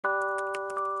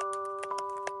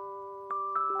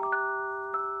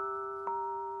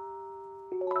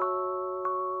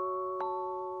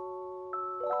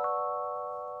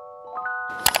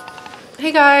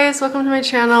Hey guys, welcome to my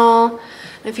channel.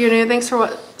 If you're new, thanks for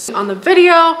watching on the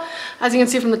video. As you can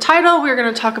see from the title, we're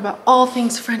going to talk about all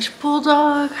things French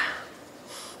Bulldog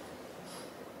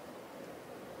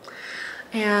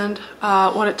and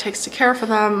what it takes to care for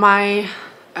them, my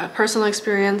personal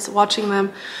experience watching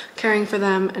them, caring for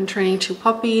them, and training two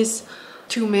puppies,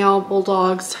 two male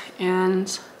bulldogs,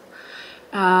 and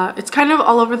it's kind of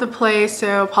all over the place,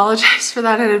 so apologize for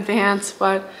that in advance,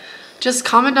 but just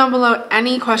comment down below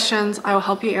any questions. I will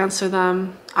help you answer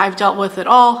them. I've dealt with it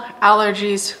all: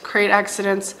 allergies, crate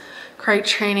accidents, crate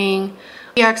training,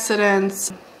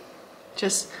 accidents,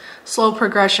 just slow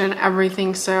progression,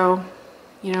 everything. So,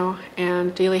 you know,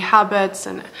 and daily habits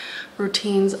and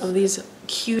routines of these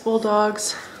cute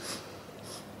bulldogs.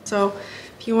 So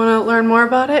if you want to learn more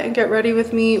about it and get ready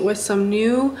with me with some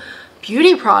new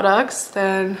beauty products,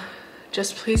 then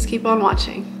just please keep on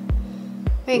watching.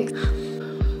 Thanks.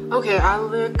 Okay, I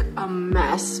look a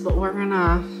mess, but we're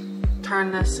gonna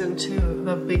turn this into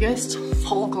the biggest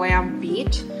full glam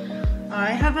beat. I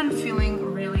have been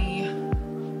feeling really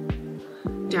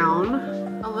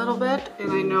down a little bit,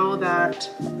 and I know that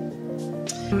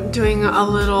doing a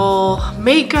little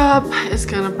makeup is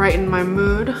gonna brighten my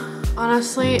mood,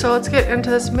 honestly. So let's get into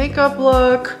this makeup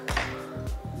look.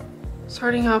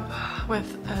 Starting up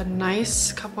with a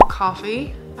nice cup of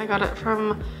coffee. I got it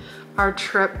from our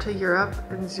trip to Europe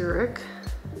in Zurich.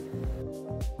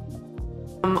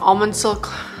 Almond silk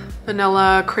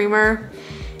vanilla creamer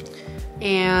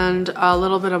and a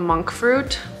little bit of monk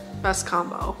fruit. Best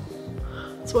combo.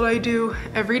 That's what I do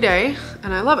every day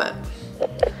and I love it,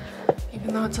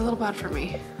 even though it's a little bad for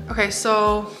me. Okay,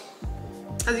 so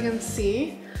as you can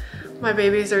see, my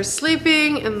babies are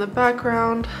sleeping in the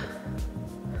background.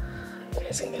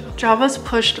 Java's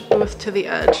pushed Booth to the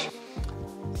edge.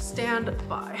 Stand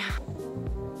by.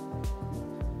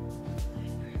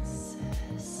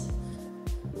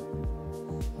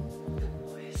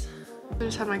 I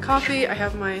just had my coffee. I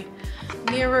have my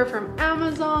mirror from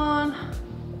Amazon.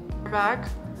 We're back.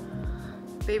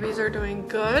 Babies are doing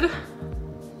good. Okay.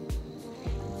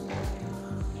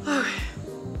 I'm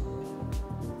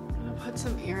gonna put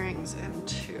some earrings in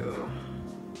too.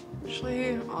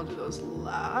 Actually, I'll do those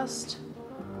last.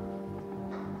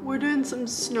 We're doing some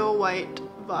Snow White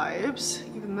vibes,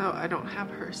 even though I don't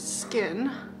have her skin.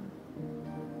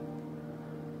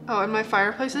 Oh, and my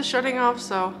fireplace is shutting off,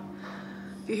 so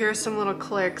if you hear some little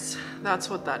clicks, that's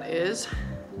what that is,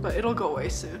 but it'll go away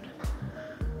soon.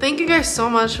 Thank you guys so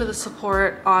much for the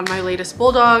support on my latest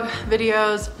Bulldog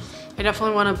videos. I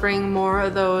definitely want to bring more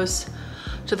of those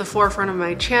to the forefront of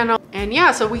my channel. And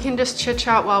yeah, so we can just chit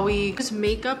chat while we use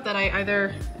makeup that I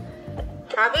either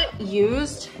haven't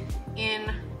used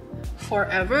in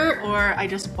forever or I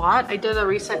just bought. I did a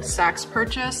recent Saks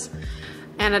purchase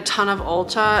and a ton of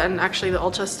Ulta, and actually the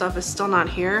Ulta stuff is still not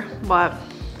here, but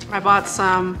I bought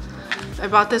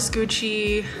this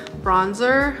Gucci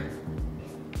bronzer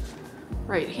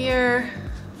right here.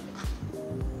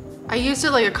 I used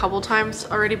it like a couple times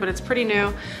already, but it's pretty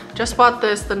new. Just bought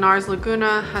this, the NARS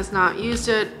Laguna, has not used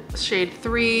it, shade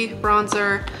 3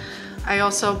 bronzer. I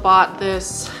also bought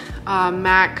this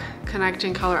MAC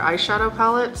Connecting Color eyeshadow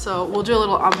palette, so we'll do a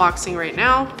little unboxing right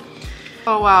now.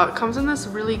 Oh wow, it comes in this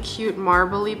really cute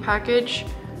marbly package.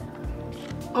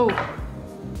 Oh,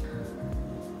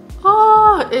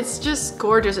 it's just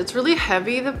gorgeous. It's really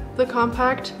heavy, the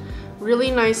compact. Really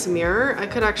nice mirror. I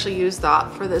could actually use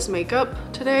that for this makeup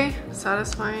today.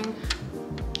 Satisfying.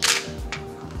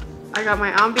 I got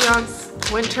my ambiance,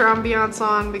 winter ambiance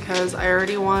on because I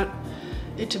already want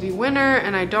it to be winter,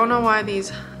 and I don't know why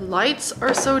these lights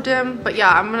are so dim, but yeah,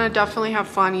 I'm gonna definitely have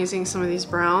fun using some of these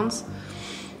browns.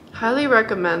 Highly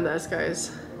recommend this,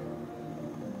 guys.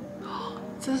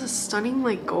 This is a stunning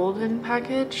like golden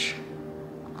package.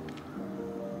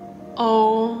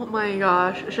 Oh my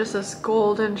gosh, it's just this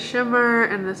golden shimmer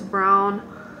and this brown.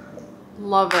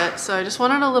 Love it. So I just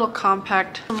wanted a little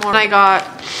compact. And I got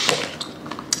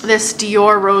this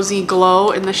Dior Rosy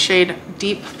Glow in the shade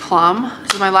Deep Plum.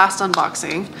 This is my last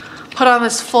unboxing. Put on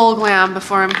this full glam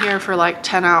before I'm here for like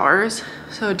 10 hours.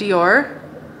 So Dior.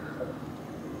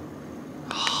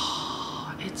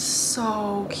 Oh, it's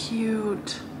so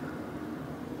cute.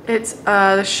 It's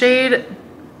the shade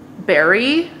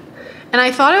Berry. And I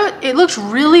thought it looked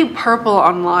really purple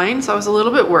online, so I was a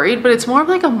little bit worried, but it's more of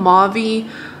like a mauvey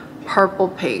purple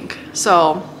pink.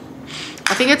 So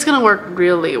I think it's gonna work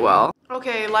really well.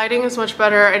 Okay, lighting is much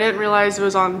better. I didn't realize it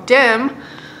was on dim,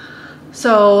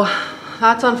 so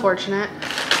that's unfortunate.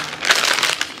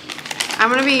 I'm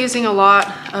gonna be using a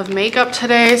lot of makeup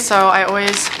today, so I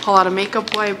always pull out a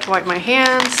makeup wipe to wipe my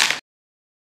hands.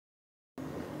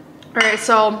 All right,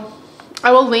 so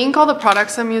I will link all the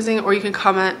products I'm using, or you can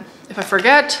comment if I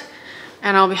forget,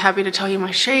 and I'll be happy to tell you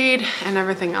my shade and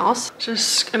everything else.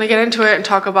 Just gonna get into it and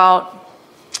talk about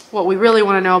what we really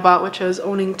want to know about, which is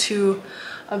owning 2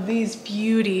 of these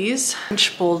beauties,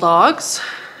 French bulldogs,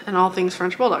 and all things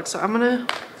French bulldogs. So I'm gonna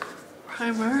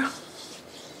primer.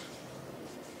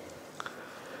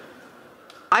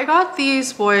 I got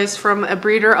these boys from a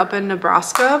breeder up in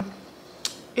Nebraska,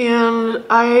 and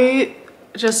I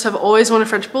just have always wanted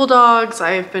French bulldogs.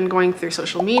 I've been going through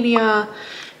social media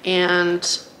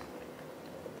and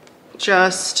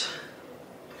just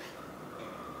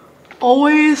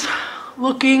always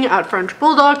looking at French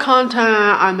bulldog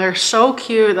content, and they're so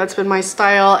cute. That's been my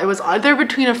style. It was either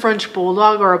between a French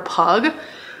bulldog or a pug,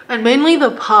 and mainly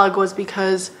the pug was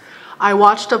because I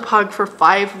watched a pug for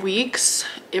 5 weeks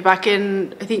back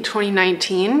in, I think,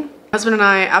 2019. My husband and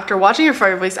I, after watching it for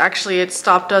 5 weeks, actually it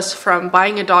stopped us from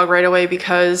buying a dog right away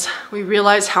because we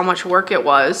realized how much work it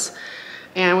was.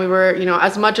 And we were, you know,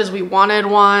 as much as we wanted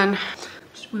one,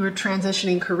 we were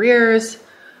transitioning careers,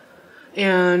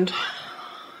 and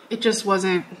it just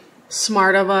wasn't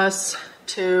smart of us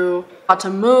to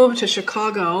move to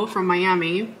Chicago from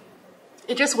Miami.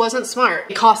 It just wasn't smart.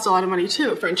 It cost a lot of money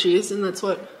too, Frenchies, and that's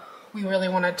what we really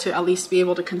wanted to at least be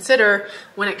able to consider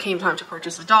when it came time to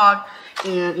purchase a dog.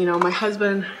 And you know, my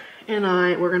husband and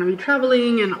I were gonna be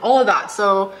traveling and all of that.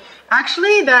 So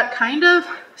actually that kind of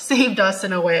saved us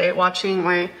in a way, watching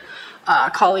my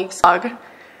colleague's dog.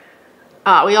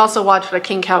 We also watched a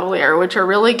King Cavalier, which are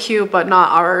really cute, but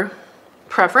not our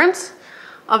preference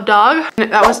of dog.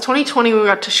 And that was 2020. We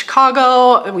got to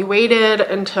Chicago and we waited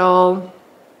until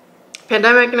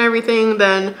pandemic and everything.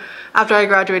 Then after I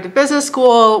graduated business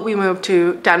school, we moved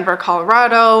to Denver,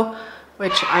 Colorado,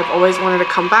 which I've always wanted to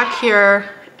come back here,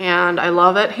 and I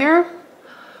love it here.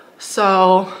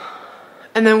 So,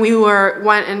 and then we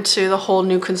went into the whole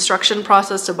new construction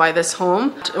process to buy this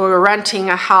home. We were renting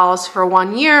a house for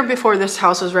 1 year before this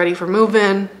house was ready for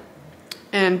move-in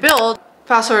and build.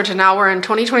 Fast forward to now, we're in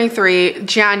 2023,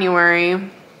 January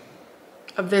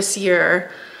of this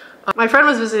year. My friend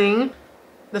was visiting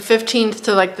the 15th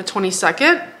to like the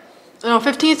 22nd. No,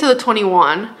 15th to the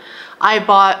 21. I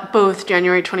bought both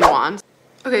January 21.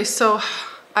 Okay, so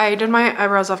I did my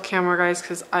eyebrows off camera, guys,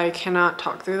 because I cannot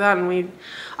talk through that, and we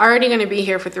already going to be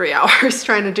here for 3 hours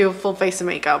trying to do a full face of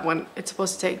makeup when it's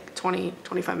supposed to take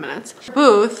 20-25 minutes.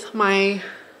 Booth, my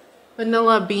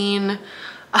vanilla bean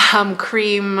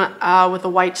cream with a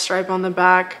white stripe on the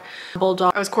back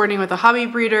bulldog. I was coordinating with a hobby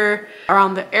breeder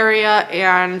around the area,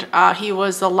 and he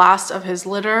was the last of his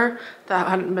litter that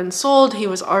hadn't been sold. He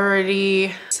was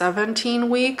already 17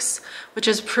 weeks, which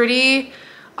is pretty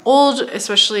old,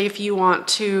 especially if you want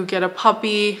to get a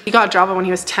puppy. He got Java when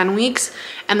he was 10 weeks,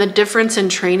 and the difference in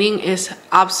training is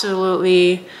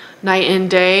absolutely night and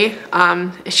day.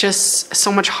 It's just so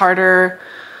much harder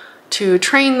to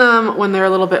train them when they're a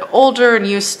little bit older and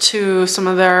used to some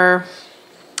of their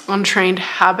untrained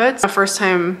habits. My first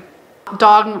time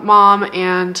dog mom,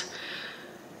 and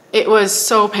it was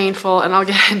so painful, and I'll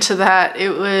get into that. It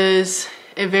was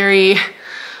a very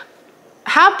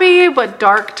happy but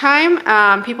dark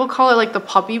time. People call it like the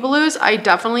puppy blues. I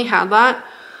definitely had that,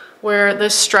 where the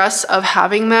stress of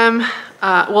having them,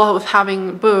 well, with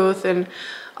having Booth, and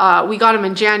we got him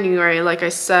in January, like I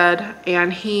said,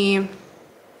 and he,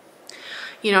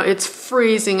 you know, it's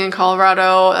freezing in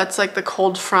Colorado. That's like the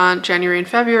cold front, January and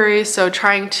February. So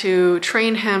trying to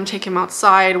train him, take him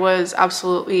outside was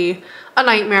absolutely a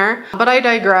nightmare. But I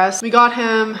digress. We got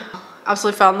him,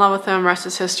 absolutely fell in love with him, rest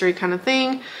is history kind of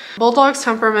thing. Bulldogs'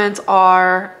 temperaments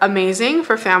are amazing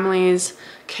for families,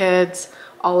 kids,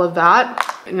 all of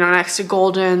that. You know, next to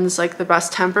Golden's, like the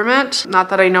best temperament. Not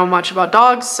that I know much about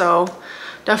dogs, so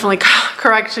definitely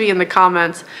correct me in the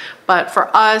comments. But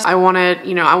for us, I wanted,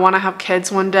 you know, I want to have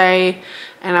kids one day,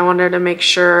 and I wanted to make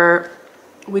sure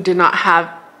we did not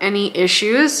have any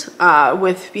issues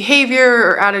with behavior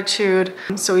or attitude.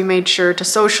 So we made sure to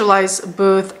socialize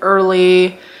Booth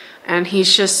early, and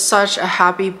he's just such a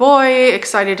happy boy,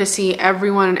 excited to see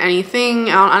everyone and anything.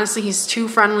 Honestly, he's too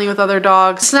friendly with other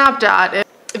dogs. Snapped at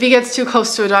if he gets too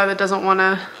close to a dog that doesn't want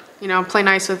to, you know, play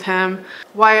nice with him.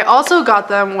 Why I also got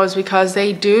them was because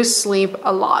they do sleep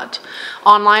a lot.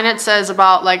 Online it says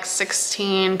about like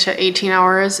 16 to 18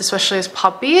 hours, especially as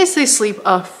puppies. They sleep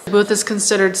Booth is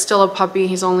considered still a puppy.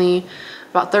 He's only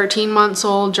about 13 months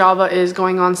old. Java is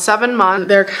going on 7 months.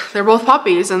 They're both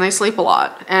puppies, and they sleep a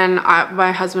lot. And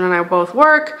my husband and I both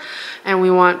work, and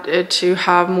we wanted to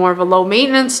have more of a low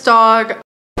maintenance dog.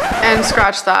 And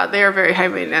scratch that, they are very high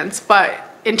maintenance. But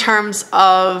in terms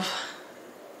of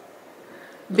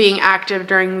being active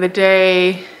during the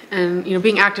day and, you know,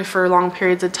 being active for long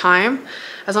periods of time,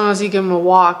 as long as you give them a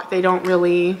walk, they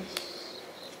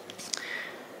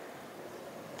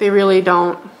really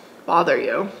don't bother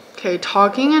you. Okay,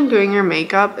 talking and doing your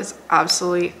makeup is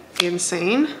absolutely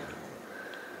insane.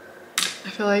 I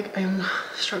feel like I'm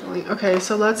struggling. Okay,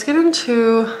 so let's get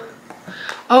into,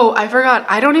 oh, I forgot,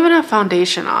 I don't even have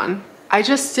foundation on. I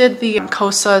just did the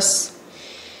Kosas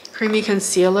creamy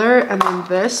concealer and then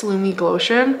this Lumi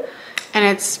Glotion, and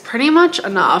it's pretty much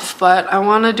enough, but I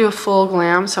want to do a full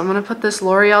glam, so I'm going to put this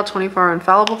L'Oreal 24-Hour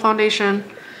Infallible Foundation.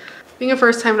 Being a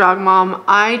first-time dog mom,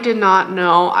 I did not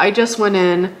know. I just went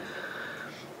in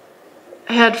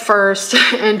head first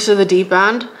into the deep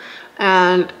end,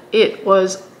 and it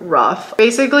was rough.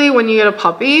 Basically, when you get a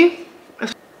puppy,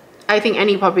 I think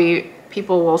any puppy,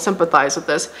 people will sympathize with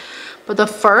this, but the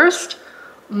first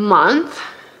month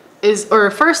or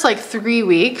first like 3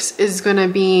 weeks is gonna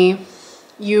be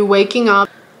you waking up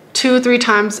 2 or 3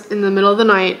 times in the middle of the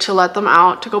night to let them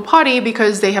out to go potty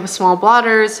because they have small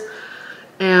bladders.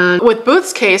 And with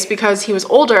Booth's case, because he was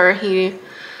older,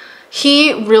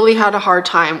 he really had a hard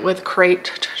time with crate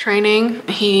training.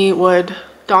 He would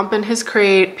dump in his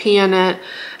crate, pee in it,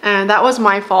 and that was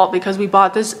my fault because we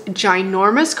bought this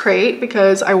ginormous crate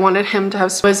because I wanted him to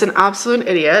have. I was an absolute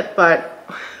idiot, but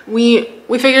we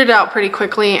figured it out pretty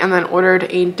quickly and then ordered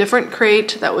a different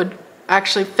crate that would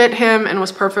actually fit him and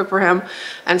was perfect for him.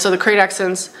 And so the crate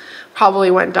accents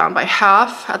probably went down by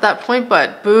half at that point,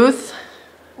 but Booth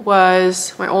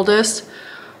was my oldest,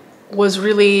 was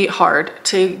really hard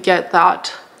to get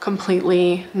that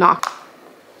completely knocked.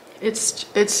 It's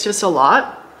just a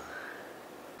lot.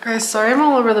 Guys, sorry I'm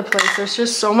all over the place. There's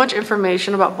just so much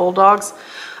information about bulldogs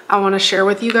I want to share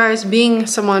with you guys, being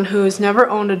someone who's never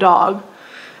owned a dog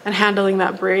and handling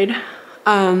that breed.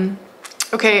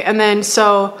 Okay, and then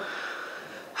so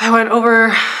I went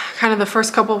over kind of the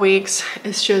first couple weeks.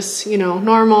 It's just, you know,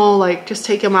 normal, like just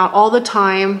take him out all the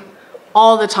time.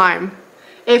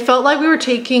 It felt like we were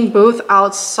taking Booth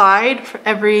outside for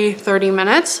every 30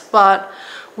 minutes, but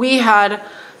we had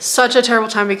such a terrible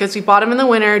time because we bought him in the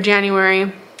winter,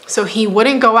 January, so he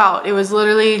wouldn't go out. It was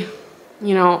literally,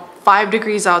 you know, 5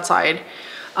 degrees outside,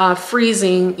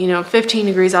 freezing, you know, 15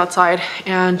 degrees outside,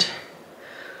 and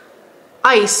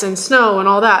ice and snow and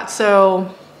all that.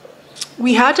 So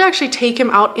we had to actually take him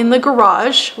out in the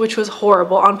garage, which was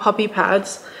horrible, on puppy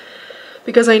pads,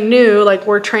 because I knew, like,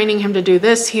 we're training him to do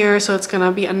this here, so it's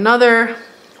gonna be another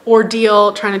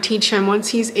ordeal trying to teach him once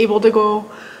he's able to go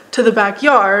to the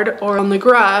backyard or on the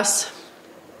grass.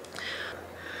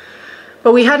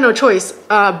 But we had no choice.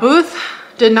 Booth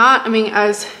did not, I mean,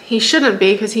 as he shouldn't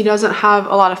be, because he doesn't have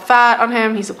a lot of fat on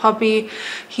him, he's a puppy.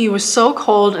 He was so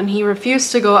cold and he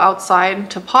refused to go outside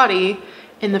to potty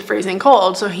in the freezing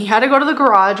cold. So he had to go to the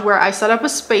garage where I set up a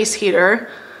space heater.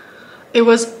 It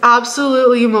was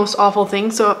absolutely the most awful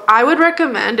thing. So I would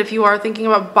recommend, if you are thinking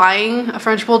about buying a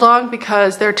French Bulldog,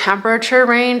 because their temperature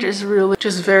range is really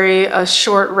just very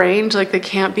short range. Like, they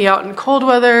can't be out in cold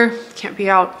weather, can't be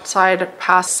outside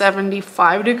past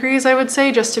 75 degrees, I would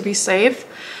say, just to be safe.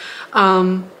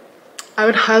 I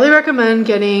would highly recommend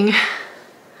getting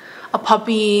a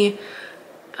puppy,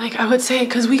 like I would say,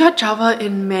 because we got Java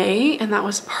in May and that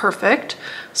was perfect.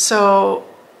 So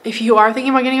if you are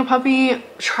thinking about getting a puppy,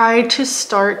 try to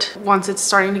start once it's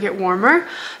starting to get warmer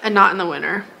and not in the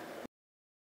winter.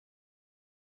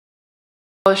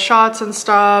 The shots and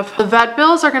stuff. The vet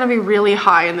bills are going to be really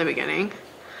high in the beginning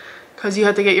because you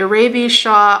have to get your rabies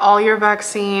shot, all your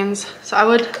vaccines. So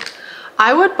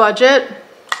I would budget,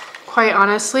 quite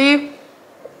honestly,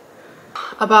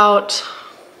 about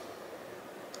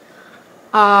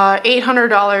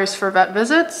 $800 for vet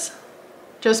visits.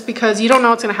 Just because you don't know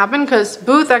what's going to happen, because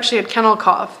Booth actually had kennel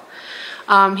cough.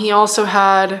 He also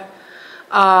had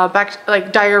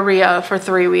diarrhea for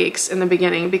 3 weeks in the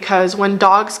beginning, because when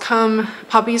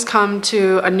puppies come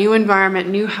to a new environment,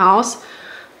 new house,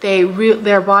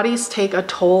 their bodies take a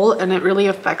toll and it really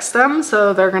affects them.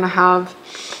 So they're going to have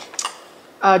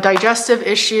digestive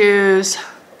issues,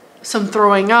 some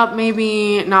throwing up,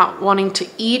 maybe not wanting to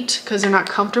eat because they're not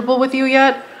comfortable with you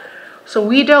yet. So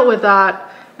we dealt with that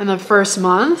in the first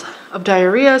month of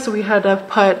diarrhea, so we had to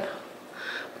put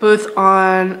Booth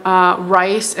on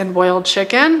rice and boiled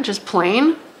chicken, just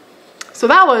plain. So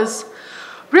that was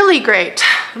really great.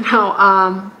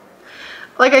 Now,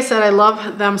 like I said, I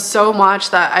love them so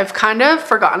much that I've kind of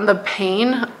forgotten the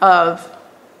pain of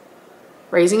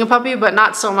raising a puppy, but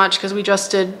not so much because we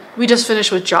just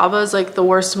finished with Java's, like the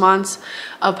worst months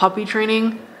of puppy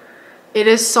training. It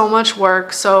is so much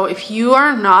work. So if you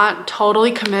are not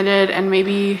totally committed, and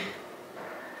maybe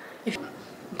if you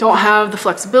don't have the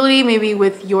flexibility, maybe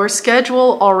with your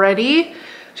schedule already,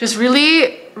 just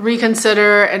really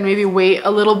reconsider and maybe wait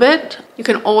a little bit. You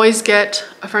can always get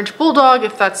a French Bulldog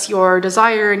if that's your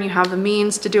desire and you have the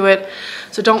means to do it.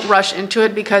 So don't rush into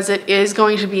it because it is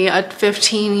going to be a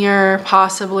 15-year,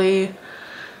 possibly,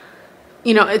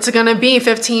 you know, it's gonna be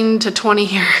 15 to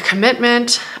 20-year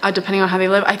commitment, depending on how they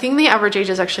live. I think the average age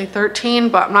is actually 13,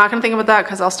 but I'm not gonna think about that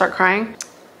because I'll start crying.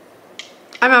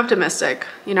 I'm optimistic,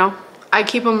 you know. I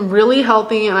keep them really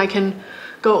healthy and I can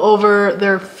go over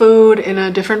their food in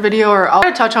a different video, or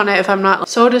I'll touch on it if I'm not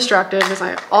so distracted, because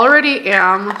I already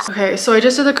am. Okay, so I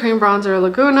just did the cream bronzer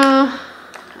Laguna,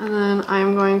 and then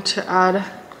I'm going to add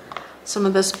some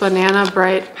of this Banana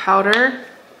Bright powder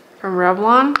from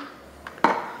Revlon.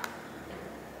 I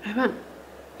haven't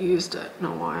used it in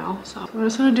a while, so I'm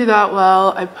just gonna do that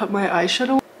while I put my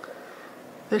eyeshadow.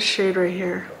 This shade right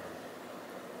here.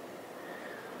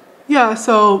 Yeah,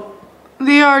 so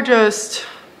they are just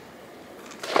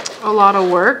a lot of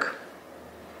work,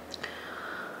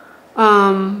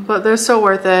 but they're so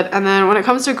worth it. And then when it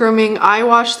comes to grooming, I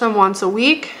wash them once a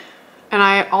week, and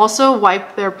I also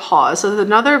wipe their paws. So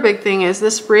another big thing is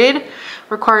this breed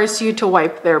requires you to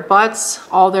wipe their butts,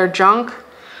 all their junk,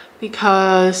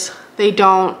 because they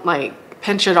don't like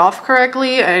pinch it off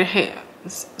correctly.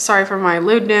 Sorry for my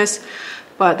lewdness,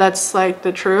 but that's like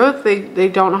the truth. They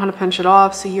don't know how to pinch it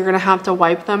off, so you're gonna have to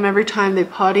wipe them every time they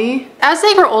potty. As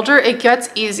they grow older, it gets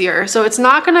easier, so it's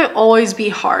not gonna always be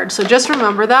hard. So just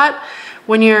remember that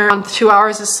when you're on 2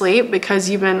 hours of sleep because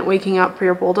you've been waking up for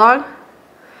your bulldog.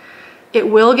 It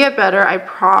will get better, I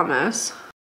promise.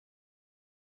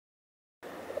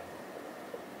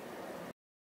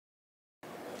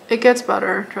 It gets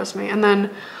better, trust me. And then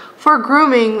for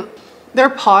grooming, their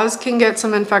paws can get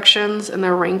some infections and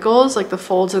their wrinkles, like the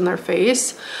folds in their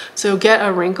face. So get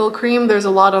a wrinkle cream. There's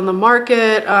a lot on the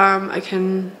market. I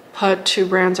can put 2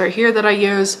 brands right here that I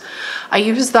use. I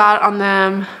use that on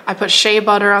them. I put shea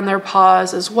butter on their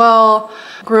paws as well.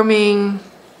 Grooming,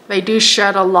 they do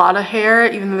shed a lot of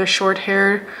hair, even though they're short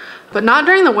hair, but not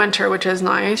during the winter, which is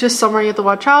nice. Just summer you have to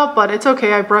watch out, but it's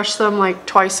okay. I brush them like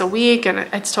twice a week and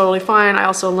it's totally fine. I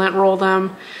also lint roll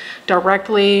them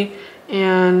directly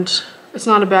and it's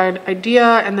not a bad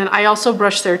idea. And then I also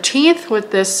brush their teeth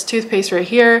with this toothpaste right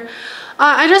here.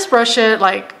 I just brush it,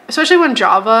 like, especially when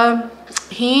Java,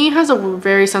 he has a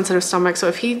very sensitive stomach, so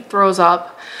if he throws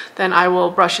up, then I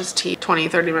will brush his teeth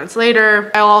 20-30 minutes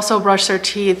later. I'll also brush their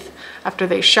teeth after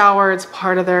they shower. It's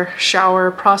part of their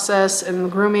shower process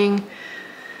and grooming.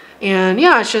 And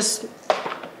yeah, it's just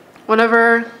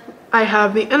whenever I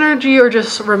have the energy or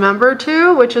just remember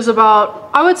to, which is about,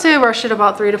 I would say I brush it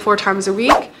about 3 to 4 times a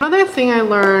week. Another thing I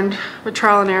learned with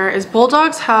trial and error is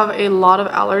bulldogs have a lot of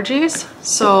allergies.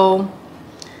 So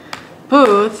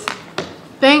Booth,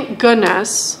 thank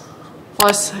goodness,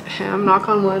 bless him, knock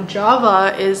on wood,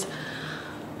 Java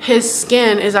his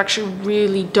skin is actually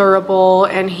really durable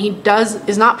and he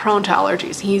is not prone to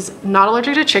allergies. He's not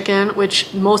allergic to chicken,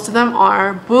 which most of them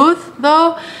are. Booth,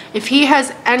 though, if he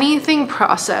has anything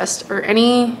processed or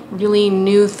any really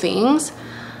new things,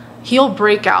 he'll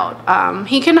break out.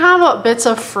 He can have bits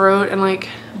of fruit and like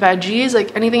veggies,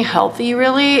 like anything healthy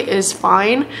really is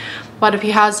fine. But if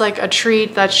he has like a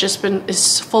treat that's just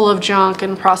is full of junk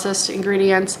and processed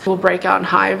ingredients, will break out in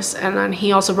hives. And then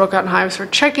he also broke out in hives for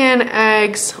chicken,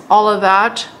 eggs, all of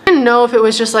that. I didn't know if it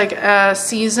was just like a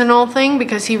seasonal thing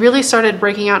because he really started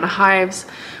breaking out in hives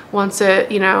once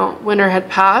winter had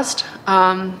passed.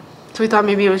 So we thought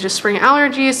maybe it was just spring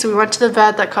allergies. So we went to the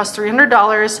vet that cost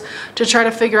 $300 to try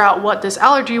to figure out what this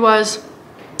allergy was.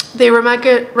 They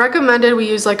recommended we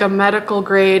use like a medical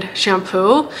grade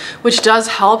shampoo, which does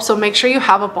help. So make sure you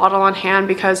have a bottle on hand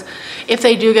because if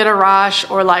they do get a rash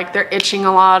or like they're itching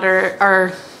a lot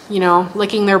or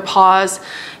licking their paws,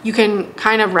 you can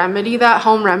kind of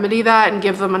home remedy that and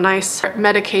give them a nice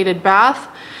medicated bath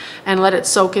and let it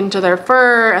soak into their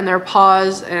fur and their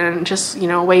paws and just,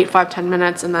 wait 5-10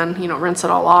 minutes and then, rinse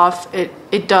it all off.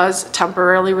 It does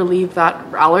temporarily relieve that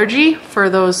allergy for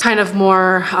those kind of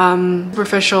more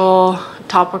superficial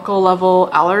topical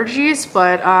level allergies.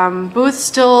 But Booth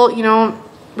still,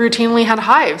 routinely had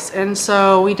hives. And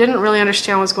so we didn't really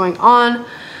understand what's going on.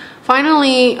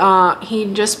 Finally,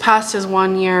 he just passed his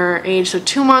 1-year age. So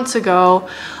 2 months ago,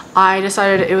 I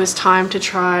decided it was time to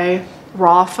try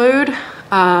raw food.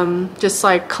 Just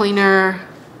like cleaner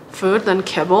food than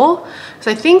kibble, because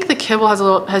I think the kibble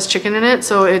has chicken in it,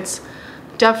 so it's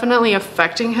definitely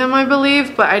affecting him, I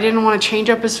believe. But I didn't want to change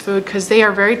up his food because they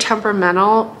are very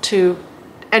temperamental to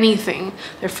anything.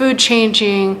 Their food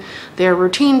changing, their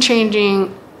routine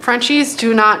changing. Frenchies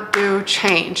do not do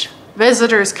change.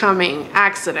 Visitors coming,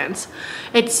 accidents.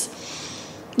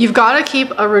 you've got to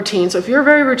keep a routine. So if you're a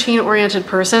very routine oriented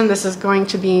person, this is going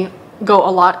to go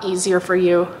a lot easier for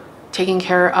you taking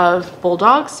care of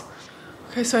bulldogs.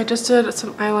 Okay, so I just did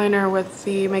some eyeliner with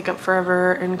the Makeup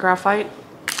Forever in Graphite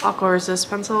Aqua Resist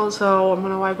pencil. So I'm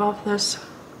gonna wipe off this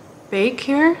bake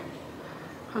here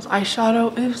because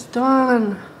eyeshadow is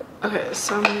done. Okay,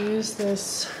 so I'm gonna use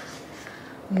this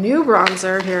new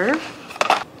bronzer here.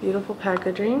 Beautiful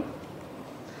packaging.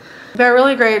 They're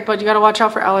really great, but you gotta watch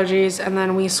out for allergies. And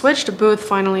then we switched Booth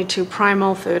finally to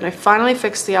Primal Food. I finally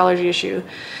fixed the allergy issue.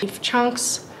 Beef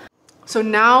chunks. So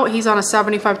now he's on a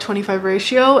 75-25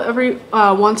 ratio every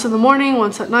once in the morning,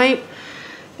 once at night.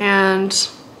 And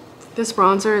this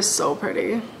bronzer is so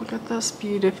pretty. Look at this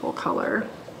beautiful color.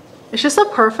 It's just a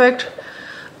perfect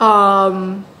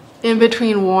in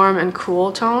between warm and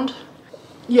cool toned.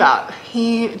 Yeah,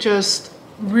 he just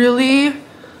really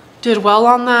did well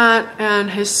on that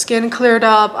and his skin cleared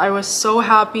up. I was so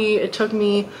happy. It took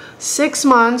me 6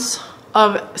 months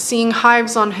of seeing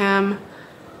hives on him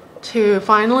to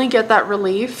finally get that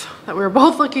relief that we were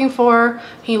both looking for.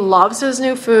 He loves his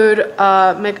new food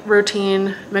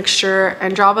routine mixture,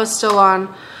 and Java's still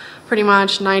on pretty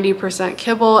much 90%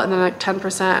 kibble and then like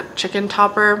 10% chicken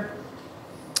topper.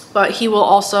 But he will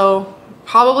also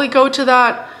probably go to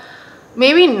that.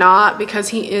 Maybe not, because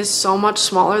he is so much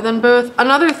smaller than Booth.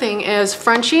 Another thing is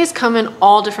Frenchies come in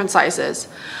all different sizes.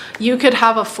 You could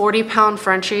have a 40-pound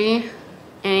Frenchie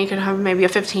and you could have maybe a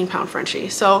 15-pound Frenchie.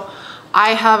 So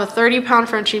I have a 30-pound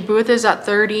Frenchie. Booth is at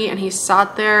 30 and he's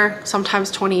sat there, sometimes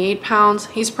 28 pounds.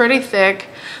 He's pretty thick,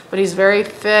 but he's very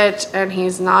fit and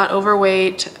he's not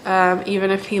overweight.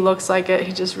 Even if he looks like it,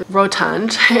 he's just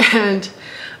rotund. And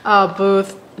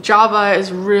Java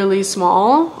is really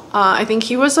small. I think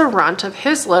he was a runt of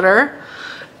his litter,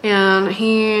 and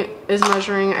he is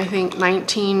measuring, I think,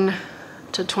 19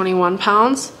 to 21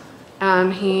 pounds,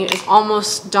 and he is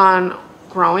almost done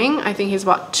growing. I think he's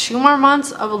about 2 more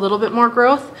months of a little bit more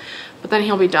growth, but then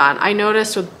he'll be done. I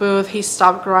noticed with Booth, he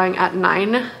stopped growing at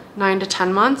 9 to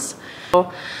 10 months.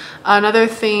 So another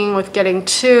thing with getting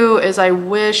 2 is I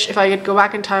wish if I could go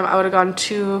back in time, I would have gotten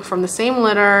 2 from the same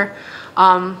litter.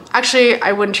 Actually,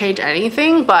 I wouldn't change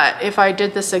anything, but if I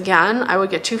did this again, I would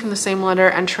get 2 from the same litter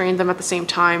and train them at the same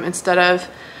time instead of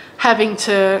having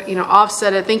to, you know,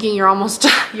 offset it, thinking you're almost,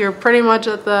 you're pretty much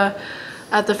at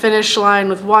the finish line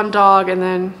with 1 dog and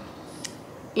then,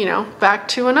 you know, back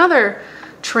to another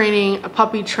training, a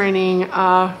puppy training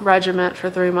regiment for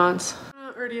 3 months.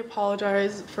 I already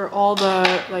apologize for all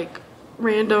the like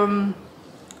random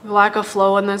lack of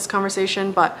flow in this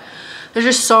conversation, but there's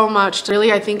just so much.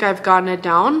 Really, I think I've gotten it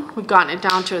down. We've gotten it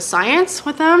down to a science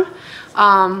with them.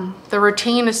 The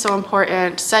routine is so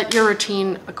important. Set your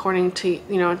routine according to,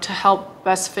 you know, to help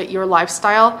best fit your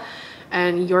lifestyle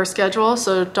and your schedule.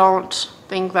 So don't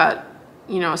think that,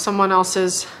 you know, someone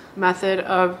else's method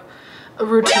of a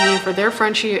routine for their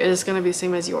Frenchie is going to be the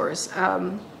same as yours.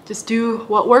 Just do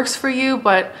what works for you,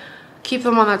 but keep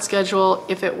them on that schedule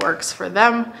if it works for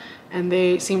them. And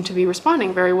they seem to be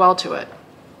responding very well to it.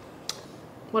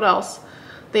 What else?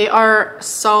 They are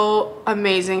so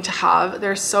amazing to have.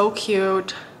 They're so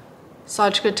cute,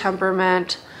 such good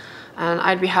temperament, and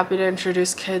I'd be happy to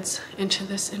introduce kids into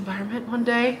this environment one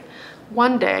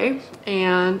day,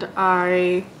 and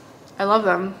I love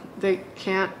them. They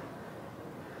can't,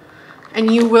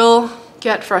 and you will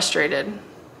get frustrated.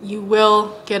 You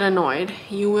will get annoyed.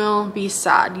 You will be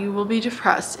sad. You will be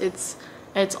depressed.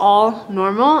 It's all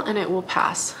normal and it will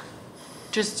pass.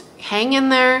 Just hang in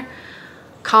there.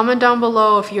 Comment down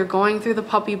below if you're going through the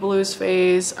puppy blues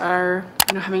phase or,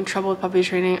 you know, having trouble with puppy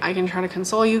training. I can try to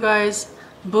console you guys.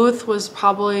 Booth was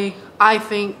probably, I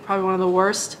think, probably one of the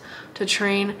worst to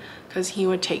train because he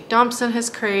would take dumps in his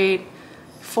crate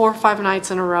 4 or 5 nights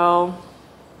in a row.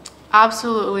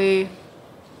 Absolutely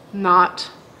not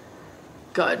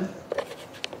good.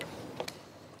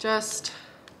 Just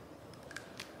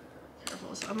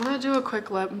careful. So I'm gonna do a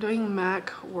quick lip. I'm doing MAC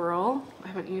Whirl. I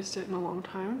haven't used it in a long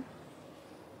time.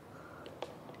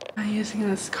 I'm using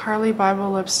this Carly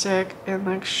Bible lipstick in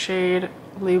the shade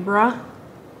Libra.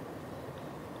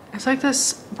 It's like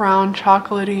this brown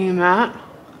chocolatey matte.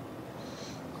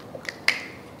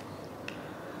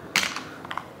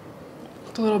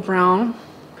 It's a little brown.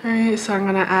 Okay, so I'm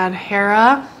gonna add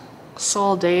Hera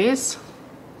Soul Days.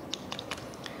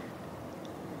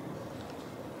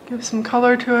 Give some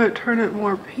color to it, turn it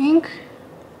more pink.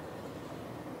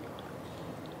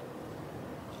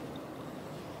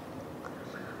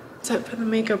 That's it for the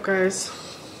makeup, guys.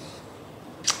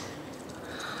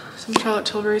 Some Charlotte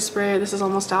Tilbury spray. This is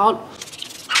almost out.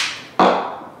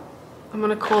 I'm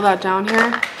gonna cool that down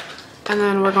here, and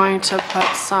then we're going to put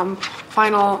some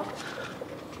final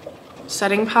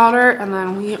setting powder, and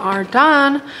then we are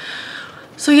done.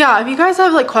 So yeah, if you guys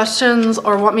have like questions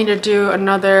or want me to do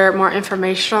another more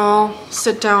informational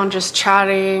sit down just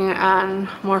chatting and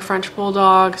more French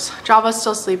bulldogs. Java's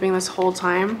still sleeping this whole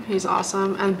time. He's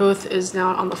awesome. And Booth is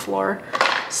now on the floor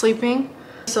sleeping.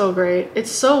 So great.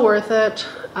 It's so worth it,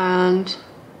 and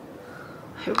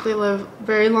I hope they live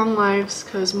very long lives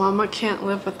because mama can't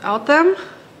live without them.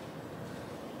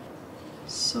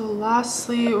 So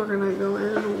lastly, we're gonna go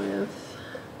in with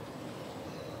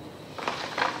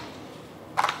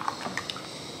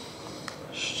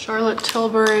Charlotte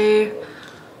Tilbury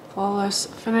Flawless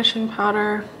Finishing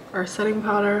Powder or Setting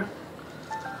Powder.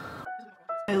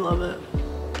 I love it.